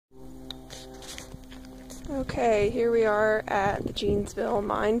Okay, here we are at the Jeansville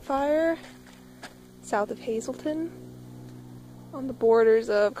mine fire, south of Hazleton, on the borders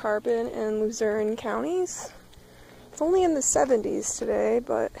of Carbon and Luzerne counties. It's only in the 70s today,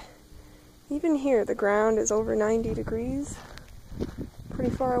 but even here the ground is over 90 degrees,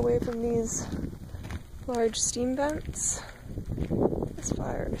 pretty far away from these large steam vents. This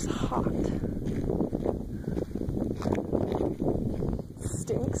fire is hot. It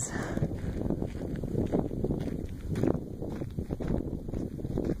stinks.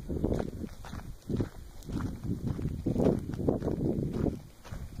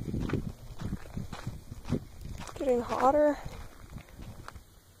 Getting hotter.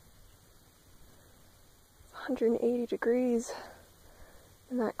 It's 180 degrees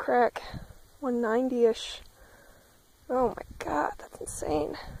in that crack, 190-ish. Oh my god, that's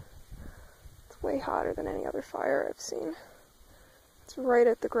insane. It's way hotter than any other fire I've seen. It's right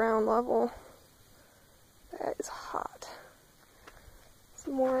at the ground level. That is hot.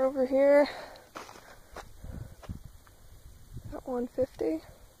 Some more over here at 150.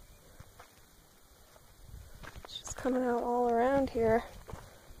 It's just coming out all around here.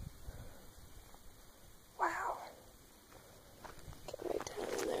 Wow. Get right down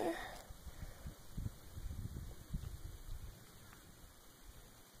in there.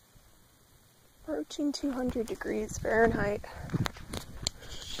 Approaching 200 degrees Fahrenheit.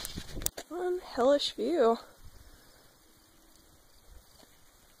 One hellish view.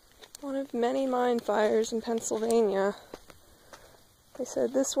 One of many mine fires in Pennsylvania. They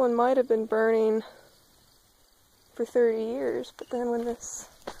said this one might have been burning for 30 years, but then when this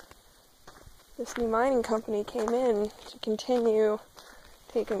new mining company came in to continue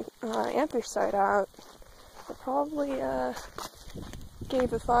taking anthracite out, it probably gave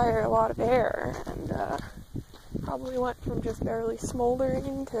the fire a lot of air, and probably went from just barely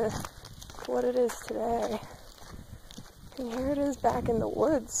smoldering to what it is today. And here it is back in the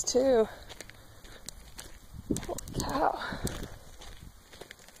woods, too. Holy cow.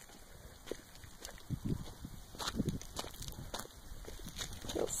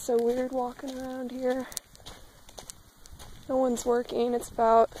 Feels so weird walking around here. No one's working. It's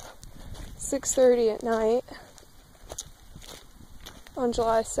about 6:30 at night on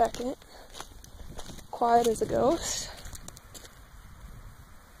July 2nd. Quiet as a ghost.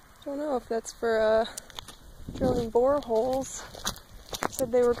 Don't know if that's for drilling boreholes.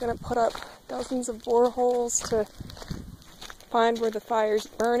 Said they were going to put up dozens of boreholes to find where the fire's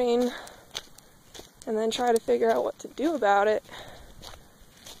burning and then try to figure out what to do about it.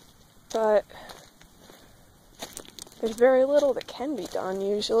 But there's very little that can be done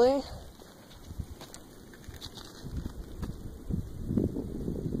usually.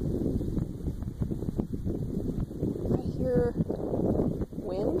 I hear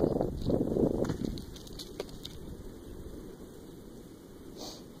wind.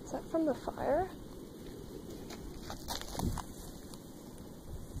 Is that from the fire?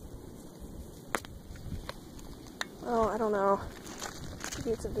 Oh, I don't know.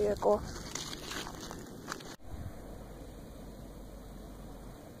 Maybe it's a vehicle.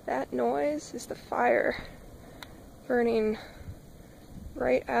 That noise is the fire burning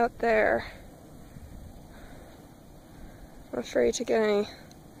right out there. I'm afraid to get any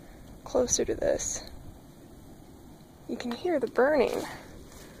closer to this. You can hear the burning,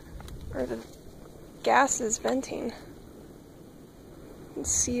 or the gases venting. You can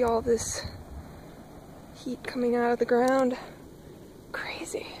see all this heat coming out of the ground.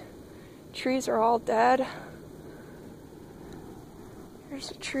 Crazy. Trees are all dead.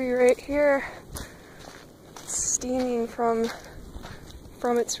 There's a tree right here. It's steaming from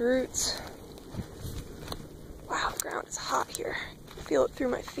its roots. Wow, the ground is hot here. I can feel it through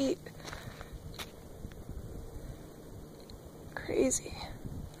my feet. Crazy.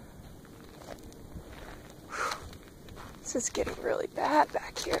 Whew. This is getting really bad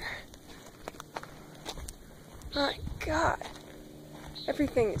back here. My God.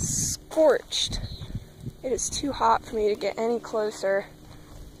 Everything is scorched. It is too hot for me to get any closer.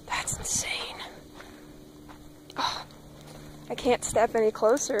 That's insane. Oh, I can't step any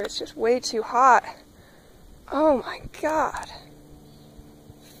closer. It's just way too hot. Oh my God.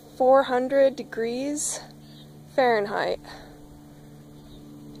 400 degrees Fahrenheit.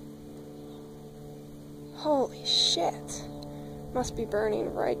 Holy shit. Must be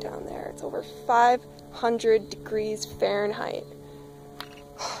burning right down there. It's over 500 degrees Fahrenheit.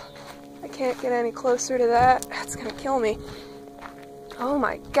 I can't get any closer to that. That's gonna kill me. Oh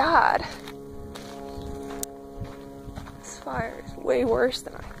my God. This fire is way worse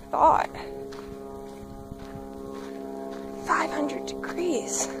than I thought. 500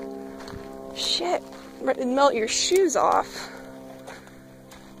 degrees. Shit. it'd melt your shoes off.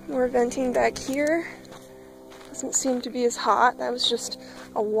 More venting back here. Doesn't seem to be as hot. That was just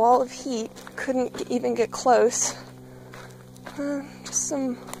a wall of heat. Couldn't even get close. Just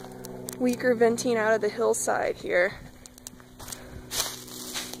some weaker venting out of the hillside here.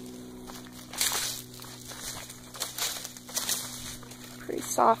 Pretty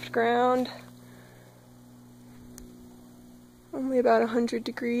soft ground. Only about 100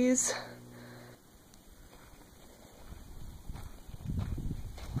 degrees.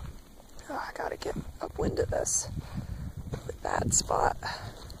 Oh, I gotta get upwind of this. Really bad spot.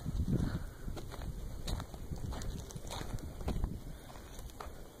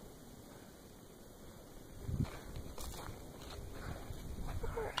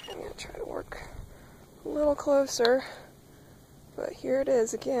 Alright, I'm gonna try to work a little closer. But here it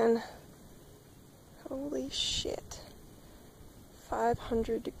is again. Holy shit.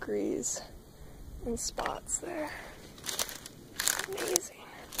 500 degrees in spots there. Amazing.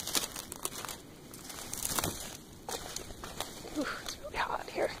 Ooh, it's really hot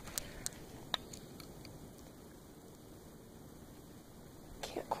here.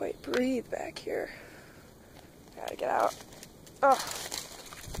 Can't quite breathe back here. Gotta get out. Oh,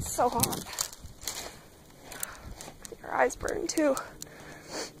 it's so hot. Your eyes burn too.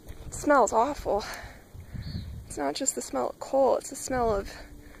 It smells awful. It's not just the smell of coal, it's the smell of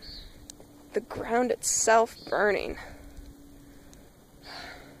the ground itself burning.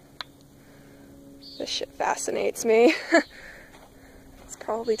 This shit fascinates me. It's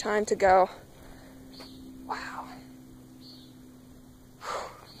probably time to go. Wow.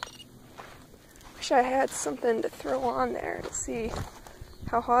 Wish I had something to throw on there to see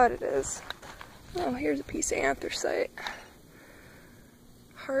how hot it is. Oh, here's a piece of anthracite.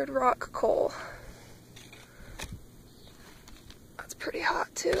 Hard rock coal. That's pretty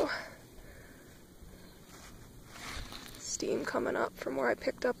hot too. Steam coming up from where I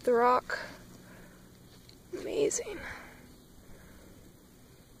picked up the rock. Amazing.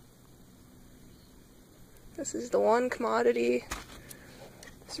 This is the one commodity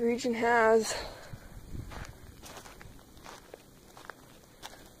this region has.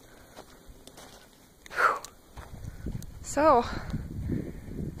 Whew. So,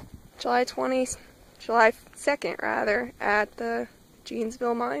 July 2nd rather, at the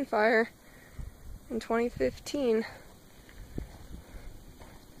Jeansville mine fire in 2015.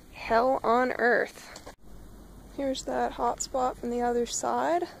 Hell on earth. Here's that hot spot from the other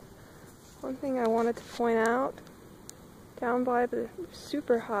side. One thing I wanted to point out, down by the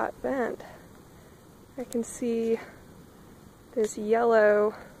super hot vent, I can see this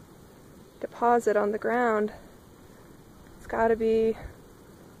yellow deposit on the ground. It's gotta be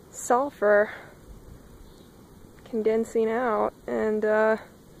sulfur condensing out, and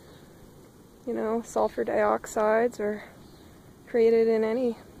you know, sulfur dioxides are created in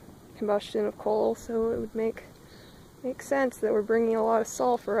any combustion of coal, so it would make sense that we're bringing a lot of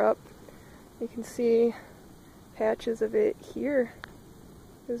sulfur up. You can see patches of it here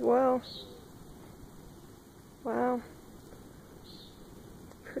as well. Wow.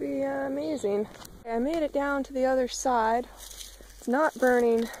 Pretty amazing. I made it down to the other side. It's not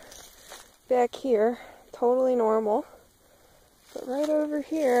burning back here. Totally normal. But right over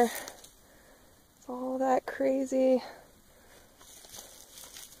here, it's all that crazy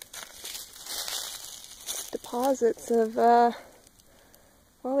deposits of, well,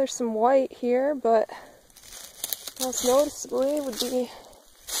 there's some white here, but most noticeably would be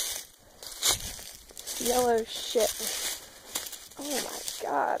yellow shit. Oh my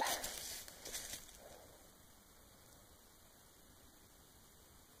god.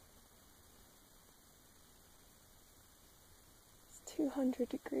 It's 200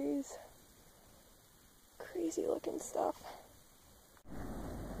 degrees. Crazy looking stuff.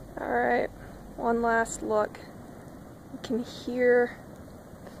 Alright, one last look. You can hear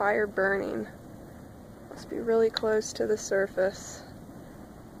the fire burning. Must be really close to the surface.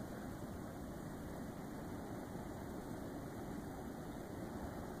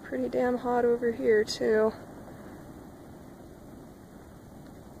 Pretty damn hot over here too.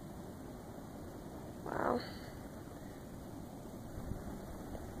 Wow.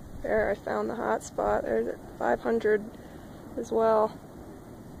 There, I found the hot spot. There's at 500 as well.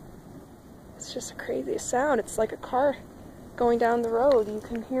 It's just the craziest sound. It's like a car going down the road. You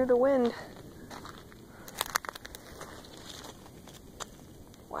can hear the wind.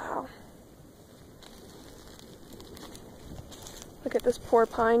 Wow. Look at this poor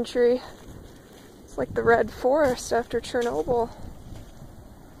pine tree. It's like the red forest after Chernobyl.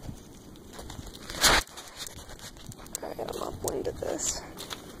 Alright, I'm upwind of this.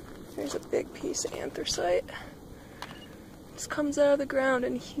 There's a big piece of anthracite. Just comes out of the ground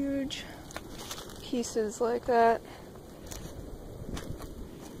in huge pieces like that.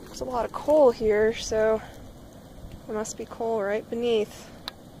 There's a lot of coal here, so there must be coal right beneath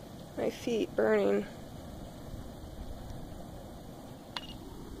my feet burning.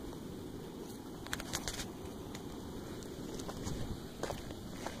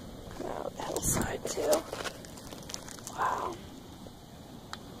 Out the hillside too. Wow.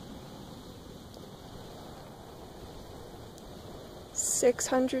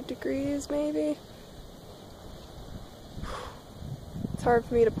 .600 degrees maybe. It's hard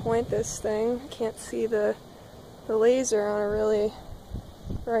for me to point this thing. I can't see the laser on a really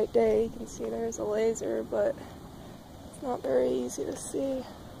bright day. You can see there's a laser, but it's not very easy to see.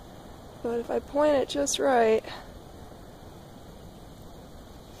 But if I point it just right,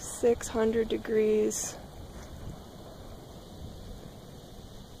 600 degrees.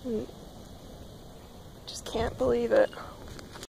 And just can't believe it.